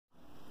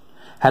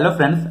Hello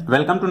friends,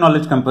 welcome to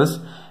knowledge campus.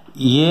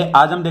 ये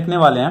आज हम देखने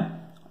वाले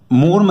हैं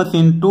मूर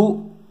मशीन टू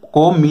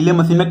को मीले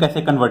मशीन में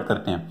कैसे कन्वर्ट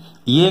करते हैं।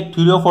 ये एक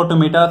थ्योरी ऑफ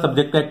ऑटोमेटा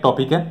सब्जेक्ट का एक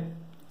टॉपिक है।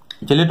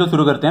 चलिए तो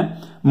शुरू करते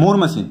हैं। मूर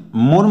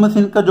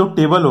मशीन का जो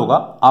टेबल होगा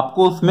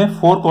आपको उसमें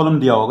 4 कॉलम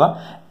दिया होगा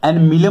एंड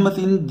मीले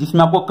मशीन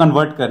जिसमें आपको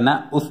कन्वर्ट करना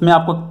है उसमें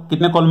आपको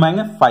कितने कॉलम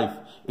आएंगे? 5।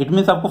 इट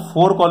मीन आपको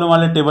 4 कॉलम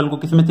वाले टेबल को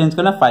किसमें चेंज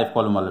करना है? 5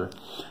 कॉलम वाले।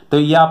 तो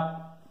ये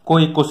आपको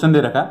एक क्वेश्चन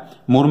दे रखा है,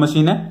 मूर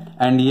मशीन है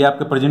एंड ये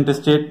आपके present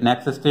state,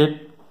 next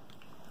state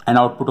and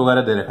output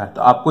वगैरह दे रखा है।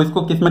 तो आपको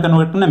इसको किस में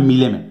कन्वर्ट करना है?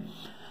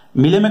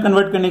 मीले में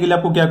कन्वर्ट करने के लिए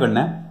आपको क्या करना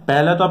है?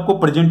 पहला तो आपको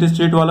प्रेजेंट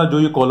स्टेट वाला जो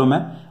ये कॉलम है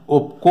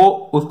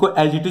उसको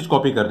एज इट इज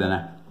कॉपी कर देना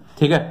है।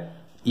 ठीक है,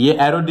 ये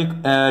एरो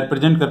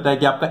रिप्रेजेंट करता है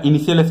कि आपका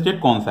इनिशियल स्टेट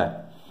कौन सा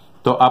है।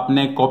 तो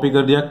आपने कॉपी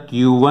कर दिया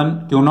Q1,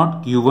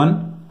 Q1,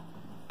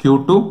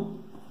 Q2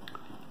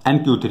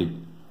 and Q3।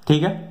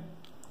 ठीक है,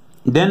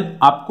 देन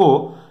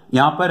आपको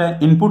यहां पर है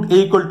input A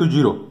equal to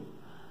 0।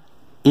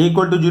 A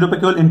equal to 0 पे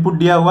केवल इनपुट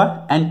दिया हुआ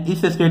है एंड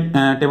इस स्टेट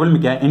टेबल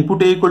में क्या है?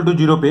 इनपुट A इक्वल टू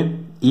 0 पे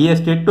ये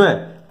स्टेट तो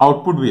है,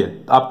 आउटपुट भी है।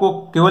 तो आपको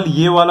केवल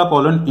ये वाला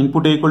column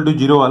input A equal to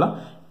 0 वाला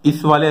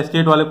इस वाले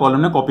स्टेट वाले कॉलम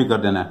में कॉपी कर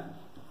देना है।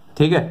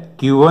 ठीक है,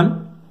 Q1,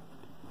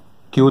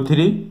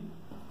 Q3,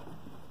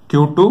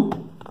 Q2,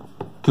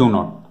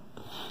 Q0।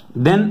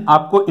 Then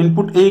आपको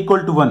इनपुट A इक्वल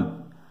टू 1,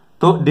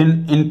 तो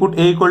इनपुट A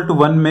इक्वल टू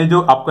 1 में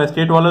जो आपका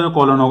स्टेट वाला जो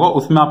कॉलम होगा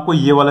उसमें आपको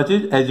ये वाला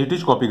चीज एज इट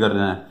इज कॉपी कर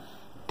देना है।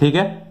 ठीक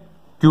है,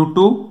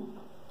 Q2,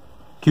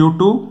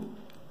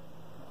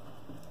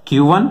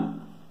 Q1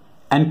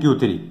 एंड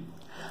Q3।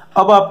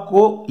 अब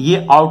आपको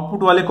ये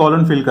आउटपुट वाले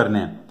कॉलम फिल करने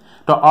हैं।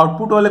 तो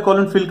आउटपुट वाले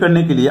कॉलम फिल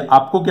करने के लिए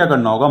आपको क्या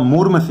करना होगा?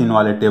 मूर मशीन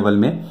वाले टेबल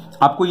में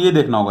आपको ये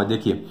देखना होगा।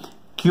 देखिए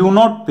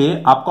Q0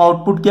 पे आपका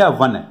आउटपुट क्या है?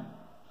 1 है।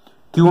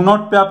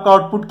 Q0 पे आपका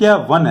आउटपुट क्या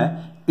है? 1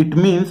 है। इट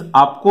मींस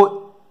आपको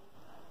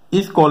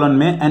इस कॉलम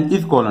में एंड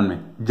इस कॉलम में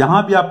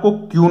जहां भी आपको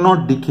Q0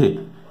 दिखे,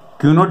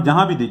 Q0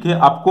 जहां भी दिखे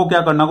आपको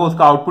क्या करना होगा?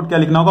 उसका आउटपुट क्या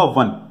लिखना होगा?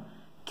 1।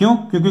 क्यों?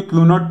 क्योंकि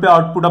Q0 पे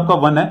आउटपुट आपका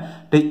 1 है।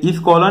 तो इस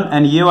कॉलम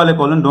एंड ये वाले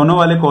कॉलम, दोनों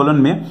वाले कॉलम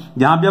में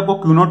जहां भी आपको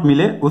Q0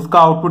 मिले उसका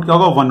आउटपुट क्या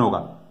होगा? 1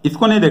 होगा।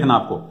 इसको नहीं देखना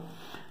आपको,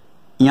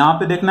 यहां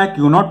पे देखना है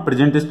Q0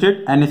 प्रेजेंट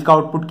स्टेट एंड इसका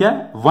आउटपुट क्या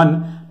है? 1।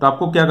 तो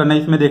आपको क्या करना है?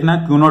 इसमें देखना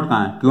है Q0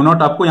 कहां है।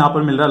 Q0 आपको यहां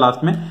पर मिल रहा है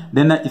लास्ट में,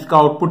 देन इसका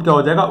आउटपुट क्या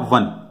हो जाएगा?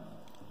 1।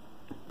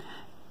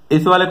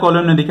 इस वाले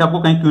कॉलम में देखिए आपको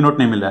कहीं Q0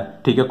 नहीं मिल रहा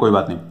है। ठीक है, कोई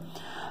बात नहीं।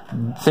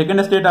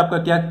 सेकेंड स्टेट आपका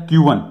क्या है?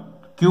 Q1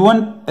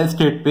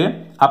 स्टेट पे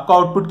आपका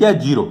आउटपुट क्या है?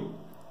 0।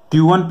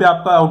 Q1 पे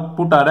आपका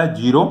आउटपुट आ रहा है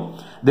 0।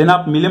 देन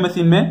आप मिले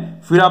मशीन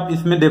में फिर आप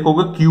इसमें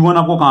देखोगे Q1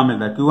 आपको कहां मिल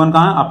रहा है? Q1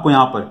 कहां है? आपको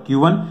यहां पर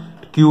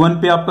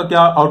Q1 पे आपका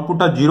क्या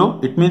आउटपुट है?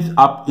 0। इट मींस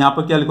आप यहां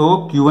पर क्या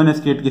लिखोगे? Q1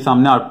 स्टेट के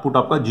सामने आउटपुट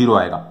आपका 0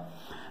 आएगा।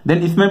 देन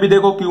इसमें भी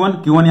देखो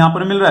Q1 यहां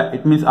पर मिल रहा है।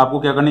 इट मींस आपको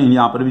क्या करना है?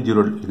 यहां पर भी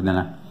 0 लिख देना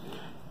है।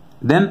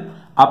 देन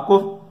आपको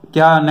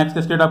क्या नेक्स्ट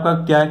स्टेट आपका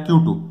क्या है?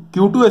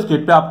 Q2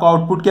 स्टेट पे आपका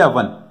आउटपुट क्या है?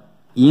 1।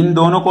 इन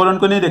दोनों कॉलम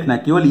को नहीं देखना है,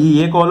 केवल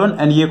ये कॉलम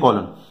एंड ये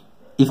कॉलम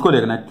इसको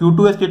देखना है।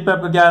 Q2 स्टेट पे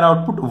आपका क्या आ रहा है?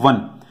 आउटपुट 1।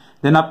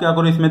 देन आप क्या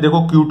करो? इसमें देखो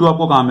Q2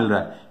 आपको कहां मिल रहा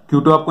है?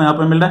 Q2 आपको यहां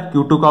पर मिल रहा है।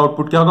 Q2 का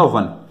आउटपुट क्या होगा?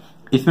 1।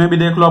 इसमें भी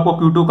देख लो आपको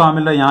Q2 कहां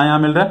मिल रहा है? यहां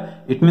मिल रहा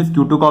है। इट मींस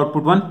Q2 का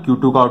आउटपुट 1,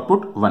 Q2 का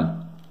आउटपुट 1।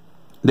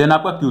 देन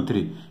आपका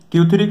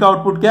Q3 का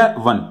आउटपुट क्या है?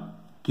 1।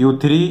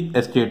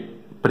 Q3 स्टेट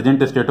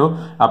प्रेजेंट स्टेट हो,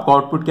 आपका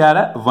आउटपुट क्या आ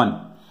रहा है? 1।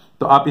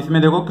 तो आप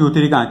इसमें देखो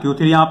Q3 कहां है?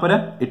 Q3 यहां पर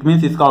है। इट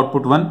मींस इसका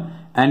आउटपुट 1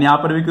 एंड यहां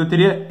पर भी Q3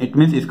 है। इट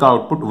मींस इसका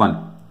आउटपुट 1।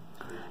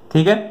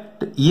 ठीक है,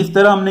 तो इस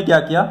तरह हमने क्या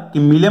किया कि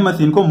मूर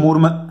मशीन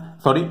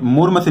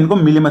को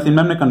मीले मशीन में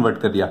हमने कन्वर्ट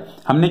कर दिया।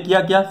 हमने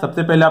क्या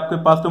सबसे पहले आपके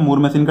पास तो मूर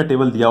मशीन का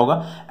टेबल दिया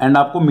होगा एंड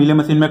आपको मीले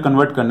मशीन में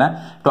कन्वर्ट करना है।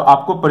 तो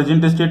आपको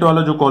प्रेजेंट स्टेट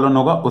वाला जो कॉलम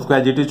होगा उसको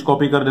एज इट इज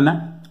कॉपी कर देना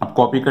है। अब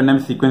कॉपी करने में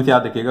सीक्वेंस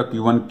याद रखिएगा,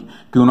 Q1,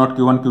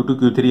 Q0, Q2,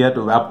 Q3 है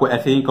तो आपको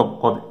ऐसे ही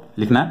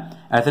लिखना है।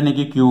 ऐसे नहीं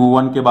कि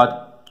Q0 के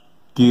बाद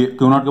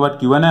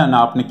Q1 है ना,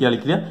 आपने क्या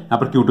लिख लिया यहाँ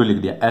पर Q2 लिख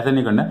दिया, ऐसा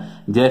नहीं करना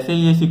है। जैसे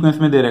ये सीक्वेंस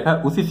में दे रखा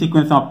है उसी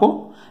सीक्वेंस में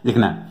आपको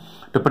लिखना है।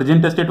 तो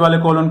प्रेजेंट स्टेट वाले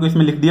कॉलम को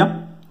इसमें लिख दिया।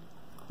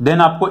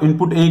 देन आपको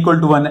input A equal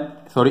to 1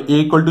 A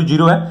equal to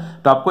 0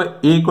 है। तो आपको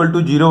A इक्वल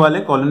टू 0 वाले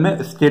कॉलम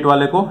में स्टेट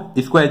वाले को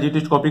इसको एज इट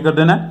इज कॉपी कर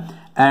देना है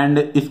एंड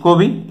इसको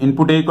भी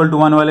इनपुट A इक्वल टू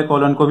 1 वाले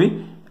कॉलम को भी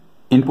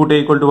इनपुट A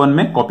इक्वल टू 1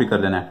 में कॉपी कर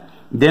देना है।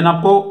 देन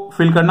आपको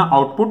फिल करना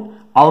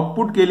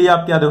आउटपुट के लिए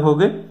आप क्या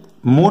देखोगे?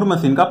 मूर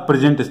मशीन का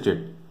प्रेजेंट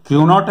स्टेट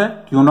Q0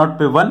 है, Q0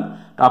 पे 1।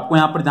 तो आपको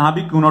यहां पर जहां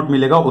भी Q0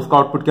 मिलेगा उसका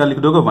आउटपुट क्या लिख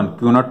दोगे? 1।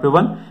 Q0 पे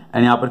 1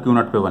 एंड यहां पर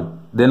Q0 पे 1।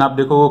 देन आप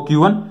देखोगे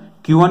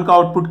Q1 का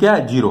आउटपुट क्या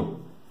है? 0।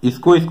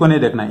 इसको नहीं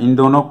देखना है, इन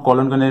दोनों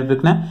कॉलम को नहीं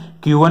देखना है।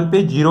 Q1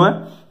 पे 0 है।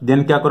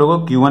 देन क्या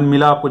करोगे? Q1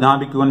 मिला आपको, जहां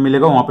भी Q1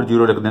 मिलेगा वहां पर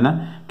 0 लिख देना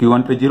है।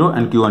 Q1 पे 0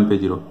 एंड Q1 पे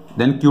 0।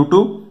 देन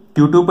Q2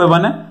 पे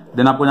 1 है।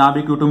 देन आपको जहां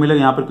भी Q2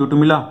 मिलेगा, यहां पर Q2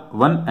 मिला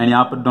 1 एंड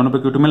यहां पर दोनों पे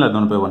Q2 मिला,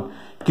 दोनों पे 1।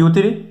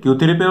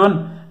 Q3 पे 1,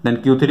 देन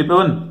Q3 पे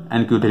 1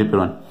 एंड Q3 पे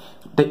 1।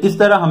 तो इस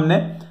तरह हमने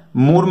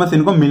मूर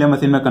मशीन को मीले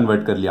मशीन में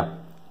कन्वर्ट कर लिया।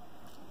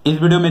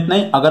 इस वीडियो में इतना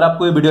ही। अगर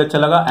आपको ये वीडियो अच्छा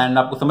लगा एंड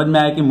आपको समझ में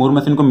आया कि मूर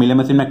मशीन को मीले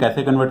मशीन में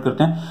कैसे कन्वर्ट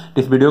करते हैं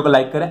तो इस वीडियो को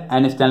लाइक करें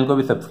एंड इस चैनल को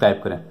भी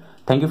सब्सक्राइब करें।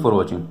 Thank you for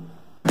watching.